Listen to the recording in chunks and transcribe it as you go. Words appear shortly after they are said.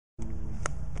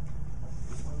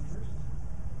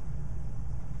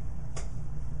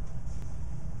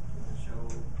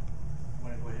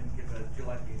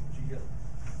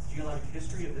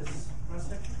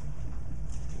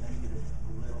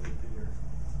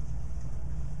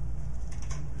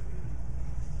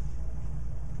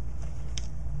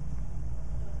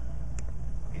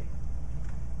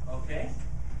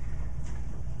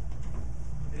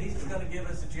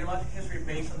geologic history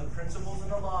based on the principles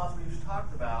and the laws we've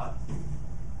talked about.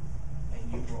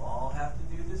 And you will all have to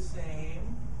do the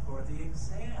same for the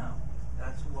exam.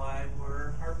 That's why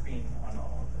we're harping on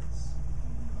all of this.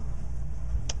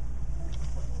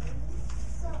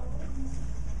 So, what's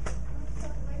the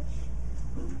rich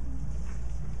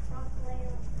rock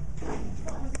layer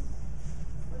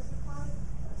was deposited?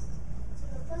 So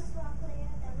the first rock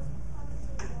layer that was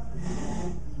deposited was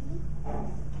E.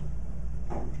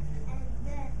 And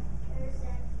then there's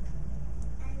an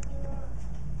angular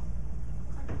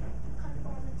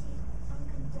unconformity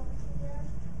there.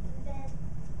 And then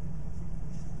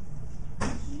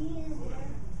G is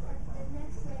there. The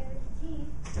next layer is G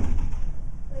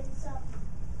with some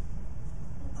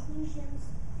inclusions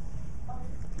of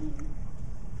P.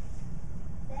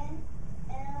 Then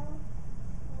L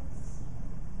and C.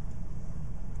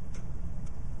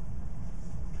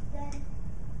 Then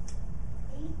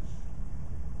H,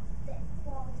 that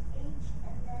follows H,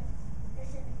 and then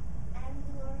there's an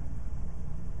angular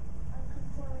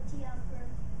unconformity after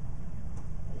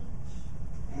H,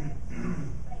 and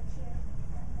right here,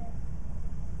 and then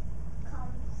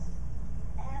comes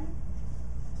M,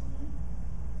 D,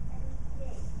 and J,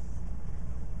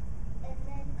 and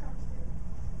then comes the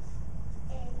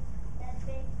A, that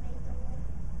big maple,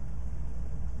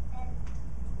 and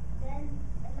then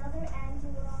another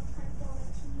angular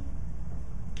unconformity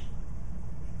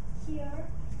here,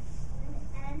 and then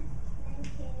N, and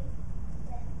then K,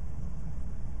 then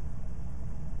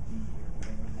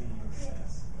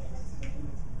yes, that's me,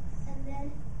 and then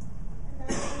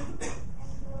another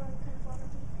angular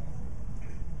unconformity,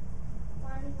 and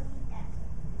finally F.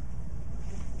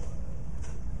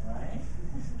 Alright?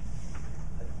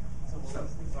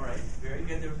 Alright, very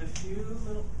good. There was a few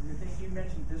little, I think you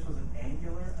mentioned this was an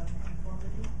angular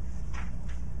unconformity,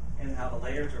 and how the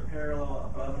layers are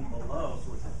parallel above and below,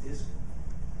 so it's a disconformity.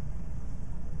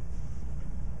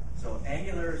 So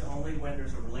angular is only when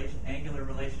there's a angular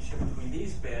relationship between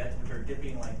these beds, which are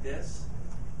dipping like this,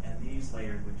 and these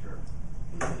layers, which are.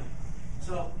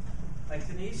 So, like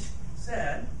Tanishq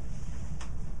said,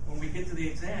 when we get to the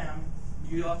exam,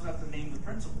 you also have to name the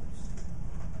principles.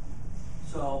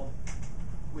 So,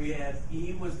 we had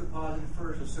E was deposited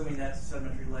first, assuming that's a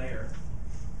sedimentary layer,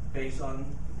 based on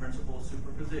the principle of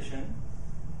superposition.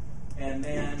 And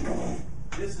then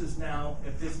this is now,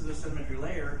 if this is a sedimentary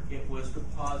layer, it was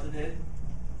deposited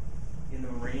in the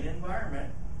marine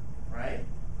environment, right?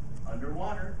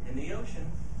 Underwater, in the ocean.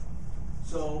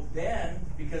 So then,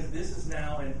 because this is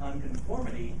now an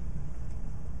unconformity,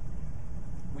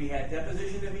 we had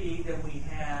deposition of E, then we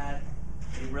had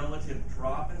a relative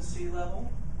drop in sea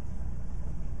level,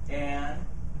 and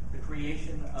the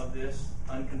creation of this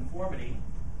unconformity,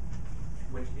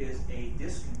 which is a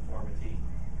disconformity.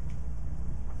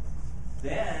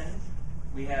 Then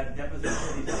we had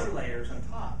deposition of these other layers on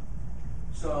top.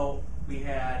 So we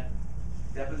had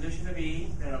deposition of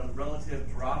E, then a relative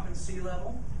drop in sea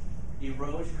level,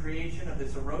 erosion, creation of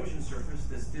this erosion surface,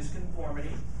 this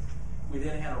disconformity. We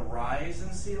then had a rise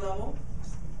in sea level,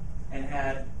 and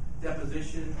had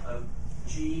deposition of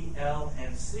G, L,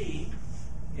 and C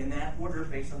in that order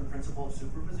based on the principle of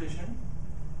superposition.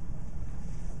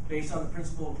 Based on the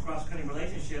principle of cross-cutting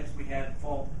relationships, we had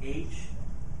fault H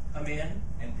come in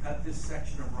and cut this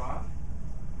section of rock.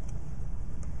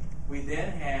 We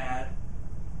then had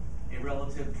a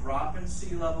relative drop in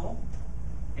sea level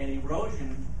and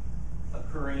erosion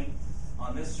occurring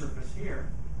on this surface here.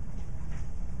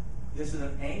 This is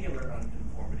an angular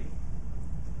unconformity.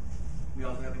 We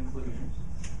also have inclusions.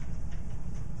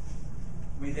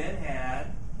 We then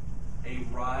had a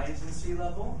rise in sea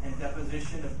level and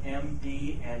deposition of M,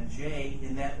 D, and J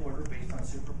in that order based on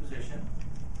superposition.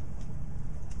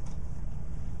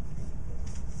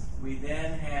 We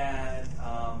then had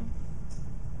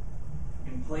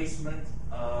emplacement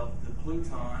of the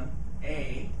Pluton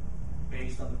A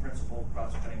based on the principle of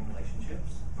cross-cutting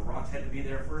relationships. The rocks had to be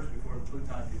there first before the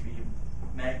Pluton could be,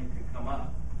 magma could come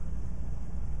up.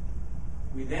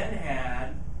 We then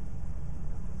had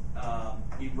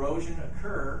erosion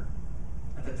occur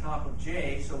at the top of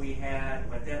J, so we had,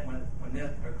 when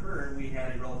that occurred, we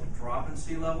had a relative drop in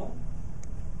sea level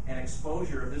and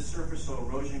exposure of this surface so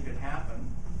erosion could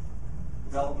happen.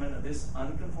 Development of this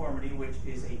unconformity, which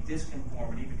is a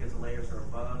disconformity because the layers are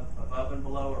above and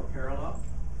below are parallel.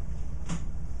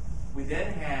 We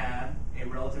then had a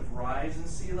relative rise in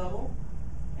sea level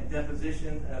and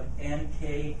deposition of N,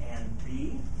 K, and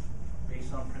B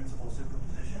based on principle of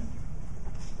superposition.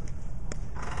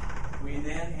 We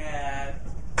then had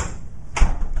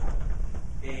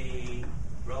a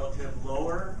relative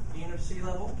lower mean of sea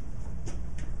level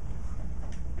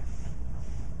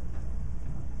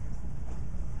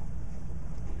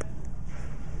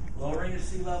lowering of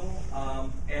sea level,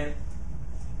 and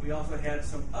we also had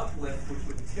some uplift, which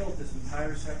would tilt this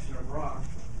entire section of rock.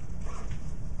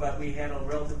 But we had a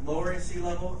relative lowering of sea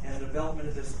level and a development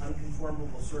of this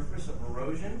unconformable surface of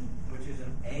erosion, which is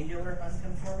an angular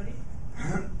unconformity.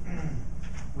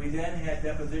 We then had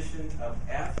deposition of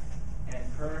F, and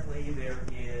currently there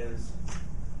is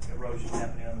erosion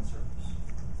happening on the surface.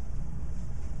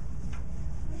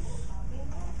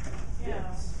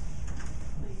 Yes.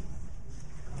 Please.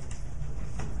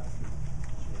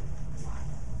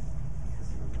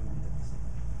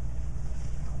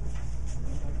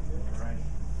 All right.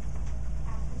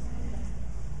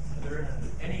 Are there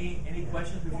any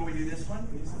questions before we do this one?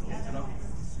 Yes or no?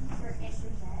 For A.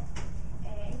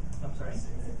 I'm sorry?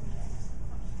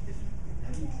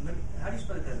 How do you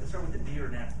spell it? Does it start with a D or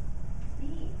an F? B.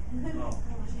 Oh.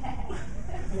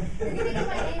 You're gonna get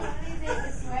my name one of these days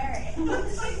to swear it.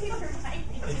 Just like you remind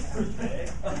me.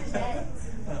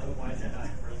 Why is that not?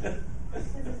 Because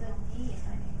there's a D in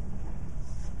my name.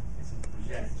 It's a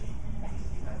Jet.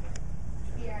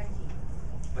 B-R-I-G.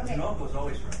 But Okay. Tinoco's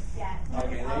always right. Yeah. Okay,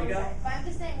 there you always go. right. But I'm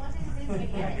just saying, one thing is going to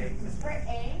get Okay. it. For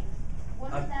A, what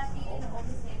would that be in the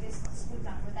oldest standard scooped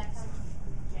on? Would that come from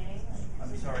J?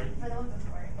 I'm sorry. For the one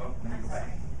before. Oh, let me I'm go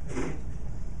back. sorry.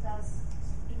 So I was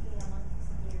speaking amongst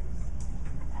years.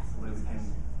 What we can.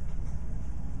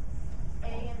 A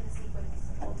in the sequence,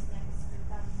 oldest standard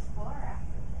scooped on before or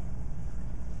after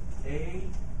J?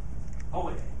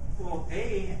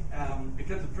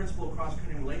 Because the principle of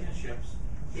cross-cutting relationships,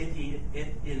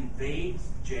 it invades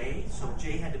J, so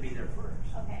J had to be there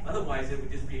first. Okay. Otherwise, it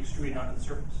would just be extruding onto the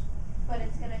surface. But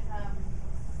it's going to come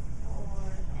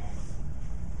for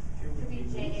N. Could be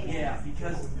J. Yeah,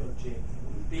 because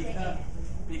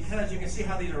you can see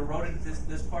how these are eroded.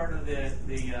 This part of the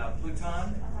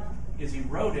Pluton is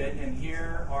eroded, and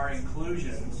here are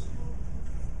inclusions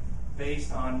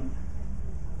based on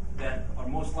that are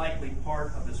most likely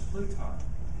part of this Pluton.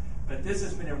 But this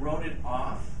has been eroded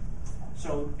off.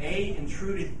 So A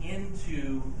intruded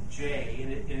into J,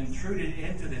 and it intruded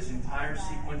into this entire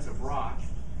sequence of rock.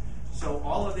 So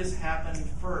all of this happened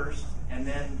first, and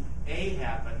then A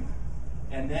happened,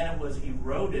 and then it was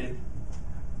eroded.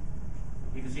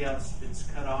 You can see how it's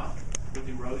cut off with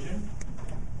erosion.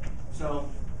 So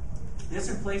this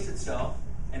replaced itself,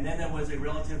 and then there was a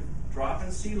relative drop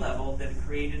in sea level that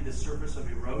created the surface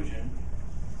of erosion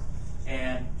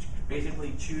and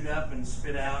basically chewed up and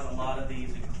spit out a lot of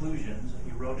these inclusions,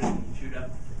 eroded and chewed up.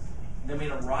 And then we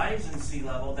had a rise in sea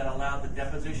level that allowed the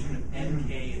deposition of N,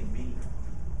 K, and B.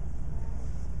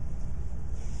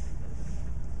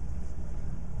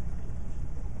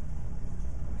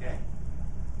 Okay?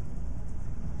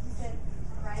 You said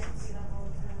rise in sea level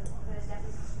for the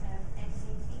deposition of N, K,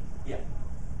 and B? Yeah.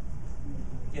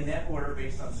 In that order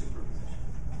based on superposition.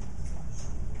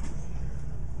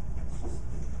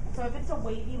 So if it's a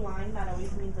wavy line, that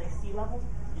always means like sea level?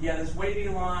 Yeah, this wavy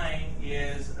line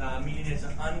is meaning it's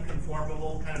an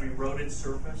unconformable, kind of eroded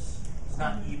surface. It's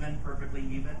not even, perfectly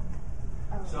even.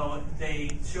 Oh. So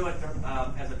they show it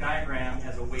as a diagram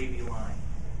as a wavy line.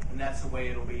 And that's the way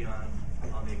it'll be on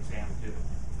the exam too.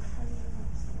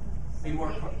 Be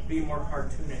more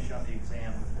cartoonish on the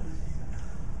exam.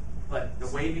 But the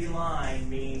wavy line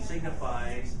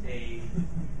signifies a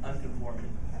unconformity.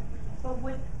 But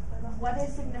what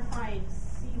is signifying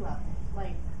sea level?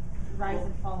 Like rise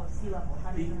and fall of sea level?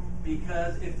 How do you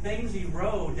Because if things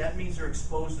erode, that means they're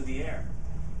exposed to the air.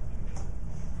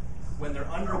 When they're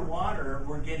underwater,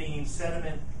 we're getting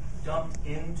sediment dumped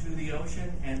into the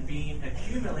ocean and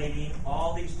accumulating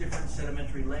all these different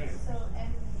sedimentary layers. So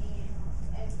M, D,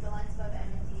 and the lines above M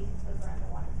and D, those are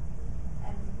underwater.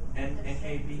 And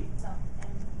straight- KB? No,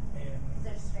 and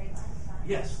they're straight lines. Not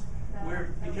Yes,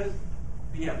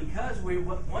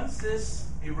 once this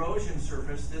erosion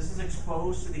surface, this is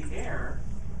exposed to the air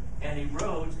and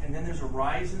erodes, and then there's a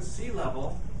rise in sea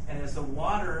level, and as the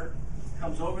water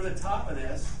comes over the top of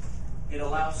this, it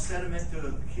allows sediment to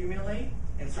accumulate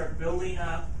and start building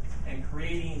up and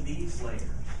creating these layers.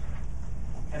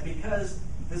 And because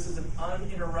this is an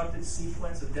uninterrupted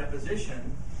sequence of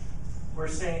deposition, we're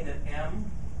saying that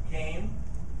M came,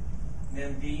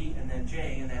 then D, and then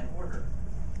J in that order.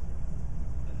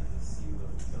 And then the sea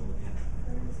level fell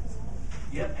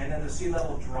in. Yep, and then the sea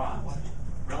level dropped,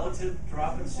 relative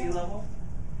drop in sea level,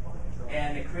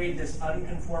 and it created this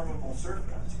unconformable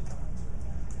surface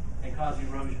and caused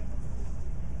erosion.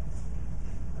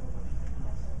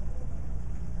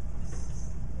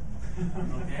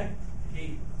 Okay?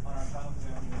 On our final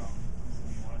exam, you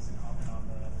want us to comment on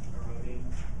the eroding?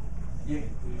 You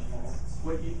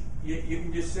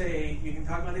can just say, you can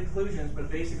talk about the inclusions, but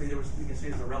basically you can say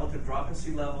there's a relative drop in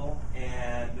sea level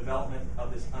and development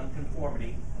of this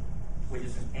unconformity, which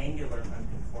is an angular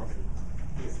unconformity.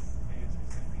 This answer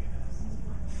is going to be an S.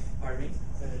 Pardon me?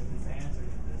 So this answer to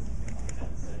this is going to be an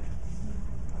S.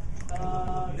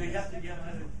 They have to get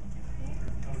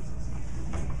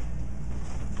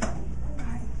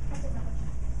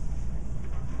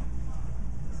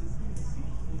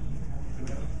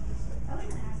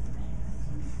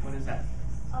What is that?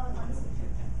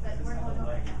 But we're going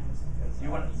over it now. You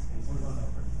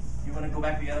want to go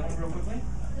back to the other one real quickly?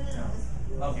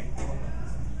 Okay.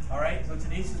 All right. So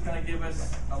Tanishq is going to give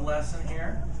us a lesson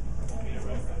here.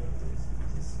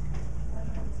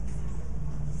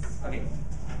 Okay.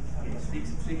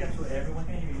 Speak up so everyone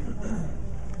can hear you.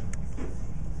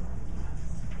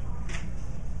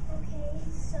 Okay,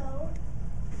 so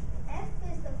F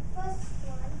is the first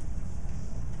one,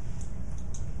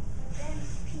 and then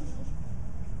P.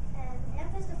 And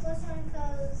F is the first one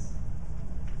because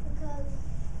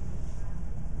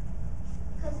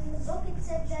in the book it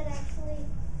said that actually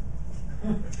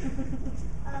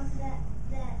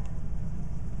that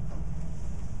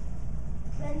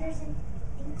when there's an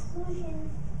inclusion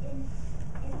in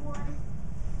one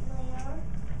layer,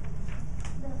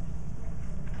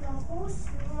 the host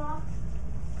rock,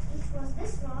 which was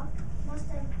this rock, must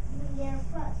have been there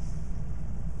first.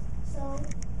 So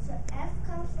F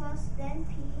comes first, then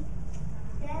P,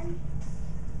 then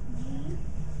G,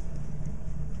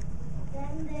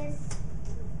 then this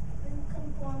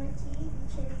conformity,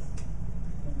 which is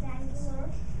rectangular,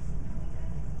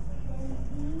 then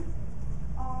B,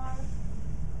 R,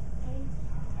 H,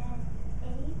 and A,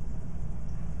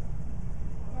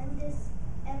 then this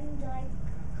M die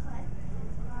cut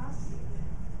across,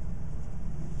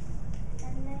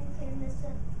 and then came this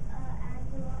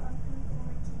angular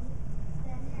unconformity,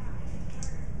 then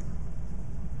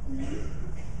E,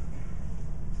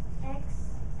 X,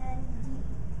 and D,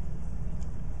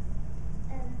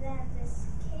 and then this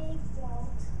K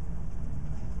fault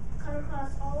cut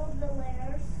across all of the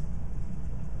layers,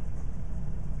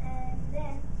 and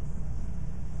then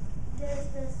there's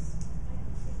this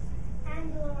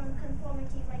angular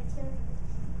unconformity right here,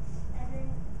 and then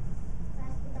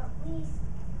last but not least,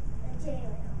 the J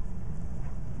layer.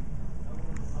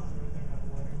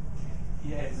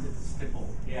 Yeah, it's a stipple.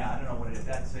 Yeah, I don't know what it is.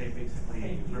 That's basically a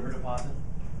river deposit,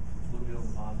 fluvial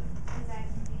deposit. Is that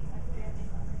going to be fairly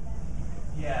covered then?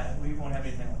 Yeah, we won't have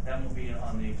anything. That won't be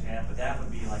on the exam, but that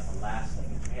would be like the last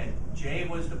thing. We had J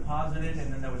was deposited,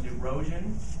 and then there was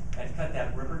erosion that cut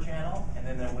that river channel, and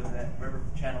then there was that river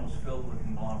channel was filled with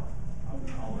conglomerate.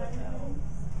 All that now.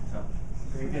 So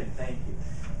very good, thank you.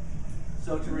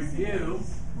 So to review,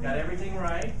 got everything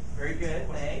right. Very good,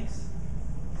 thanks.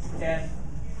 And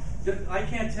I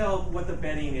can't tell what the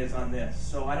bedding is on this,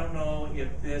 so I don't know if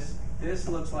this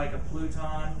looks like a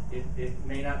Pluton. It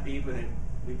may not be, but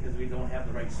because we don't have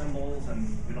the right symbols and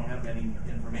we don't have any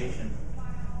information.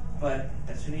 But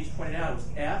as Tanishq pointed out, it was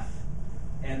F,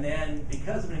 and then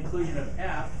because of an inclusion of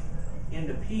F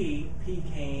into P, P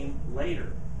came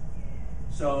later.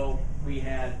 So we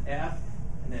had F,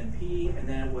 and then P, and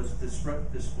then it was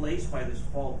displaced by this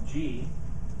fault G.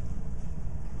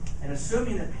 And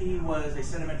assuming that P was a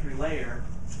sedimentary layer,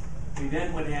 we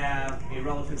then would have a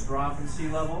relative drop in sea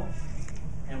level,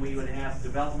 and we would have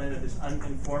development of this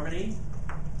unconformity.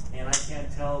 And I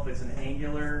can't tell if it's an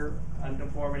angular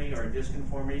unconformity or a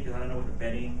disconformity because I don't know what the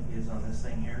bedding is on this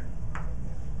thing here.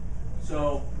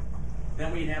 So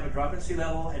then we'd have a drop in sea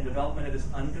level and development of this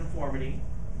unconformity,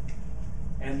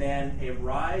 and then a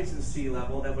rise in sea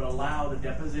level that would allow the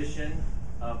deposition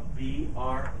of B,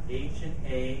 R, H, and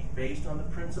A based on the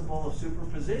principle of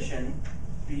superposition.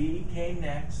 B came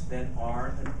next, then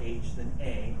R, then H, then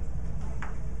A.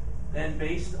 Then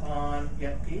based on,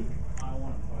 Pete? I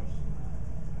want a question.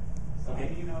 So Okay. how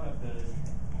do you know that the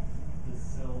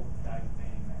sill type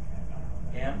thing that kind of, I don't know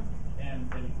what that M? M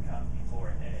didn't come before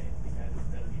A because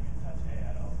it doesn't even touch A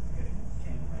at all. It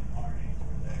came when R and H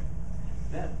were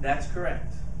there. That's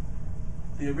correct.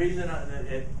 The reason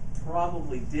it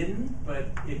probably didn't, but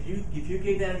if you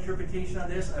gave that interpretation on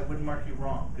this, I wouldn't mark you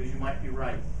wrong because you might be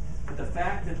right. But the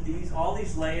fact that all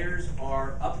these layers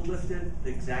are uplifted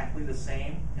exactly the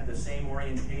same, have the same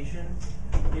orientation,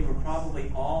 they were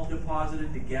probably all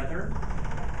deposited together,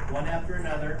 one after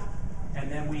another,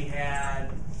 and then we had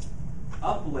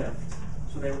uplift,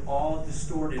 so they were all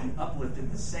distorted and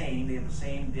uplifted the same, they have the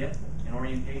same dip and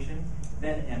orientation,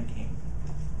 then M came.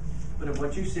 But of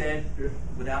what you said,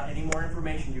 without any more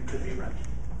information, you could be right.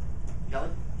 Kelly?